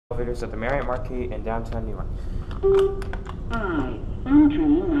elevators at the Marriott Marquis in downtown New York. Entry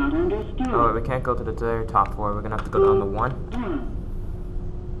not understood. Oh, we can't go to the very top floor. We're gonna have to go down the one.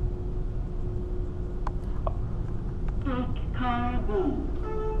 Take car B.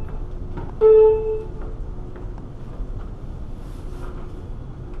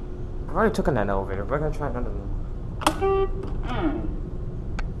 I've already taken that elevator. We're gonna try another one.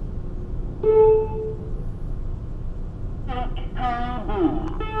 Take car B.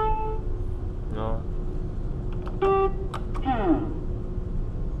 No.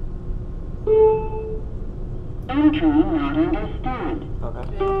 Entry not understood. Okay.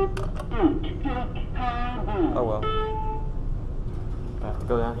 Take car B. Oh well. I have to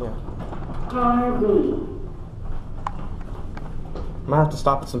go down here. Car B. I might have to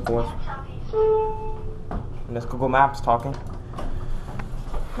stop at some point. And that's Google Maps talking.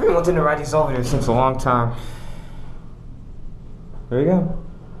 I've been wanting to ride these elevators since a long time. There you go.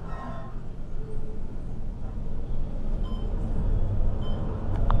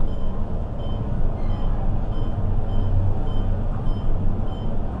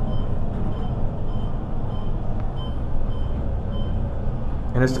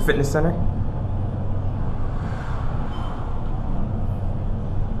 And it's the fitness center.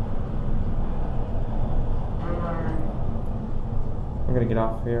 We're gonna get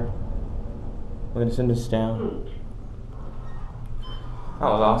off here. We're gonna send this down. That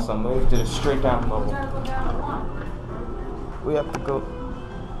was awesome. We did a straight down level. We have to go.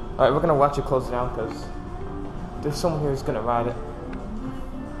 Alright, we're gonna watch it close down because there's someone here who's gonna ride it.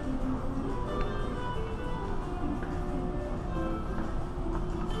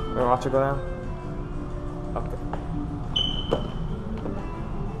 We're gonna watch it go down? Okay.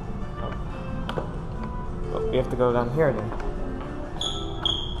 Oh, we have to go down here then.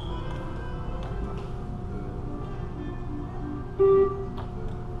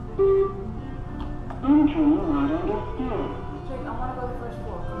 Entry not understood. Jake, I want to go to the first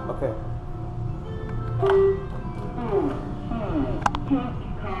floor. Okay. Take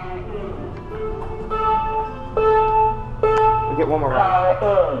car A. We get one more ride.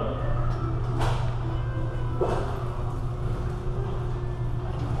 Car A.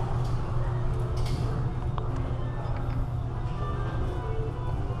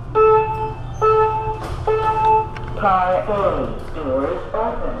 Car A. Doors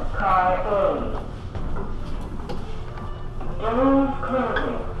open. Car A. Doors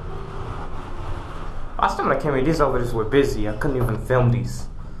closing. Last time I came here, these elevators were busy. I couldn't even film these.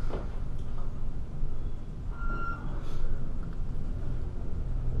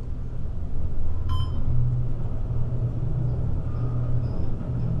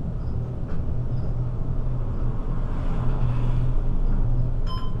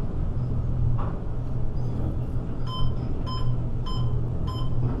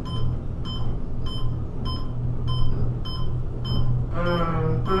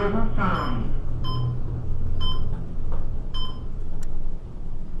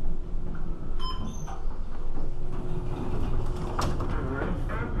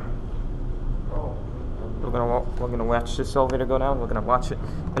 We're gonna watch this elevator go down. We're gonna watch it,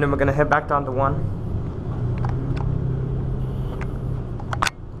 and then we're gonna head back down to one.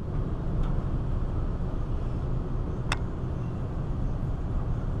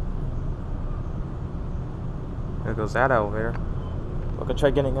 There goes that elevator. We're gonna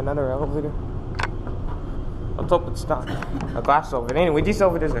try getting another elevator. Let's hope it's not a glass elevator. Anyway, these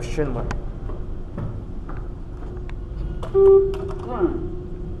elevators are Schindler.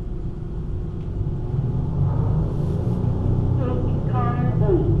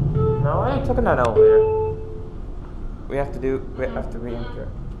 No, I ain't taking that elevator. We have to re-enter.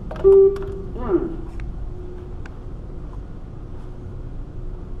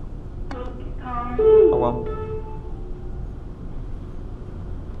 Oh well.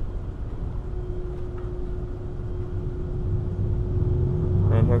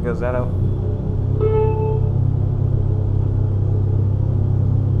 And here goes that out.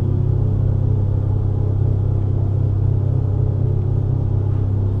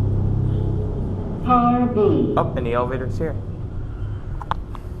 Car B. Up, and the elevator's here.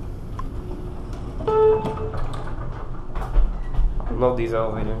 I love these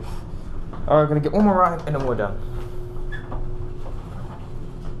elevators. Alright, gonna get one more ride and then we're done.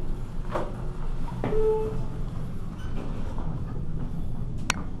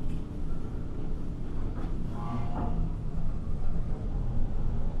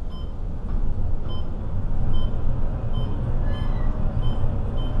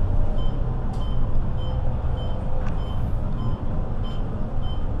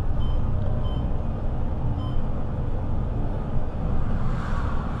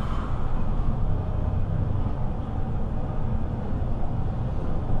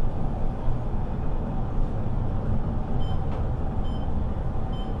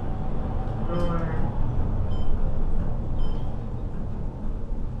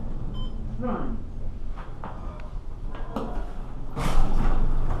 1.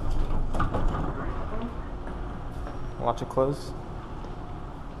 Watch it close.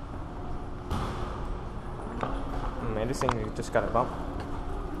 Man, this thing just got a bump.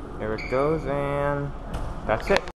 There it goes, and that's it.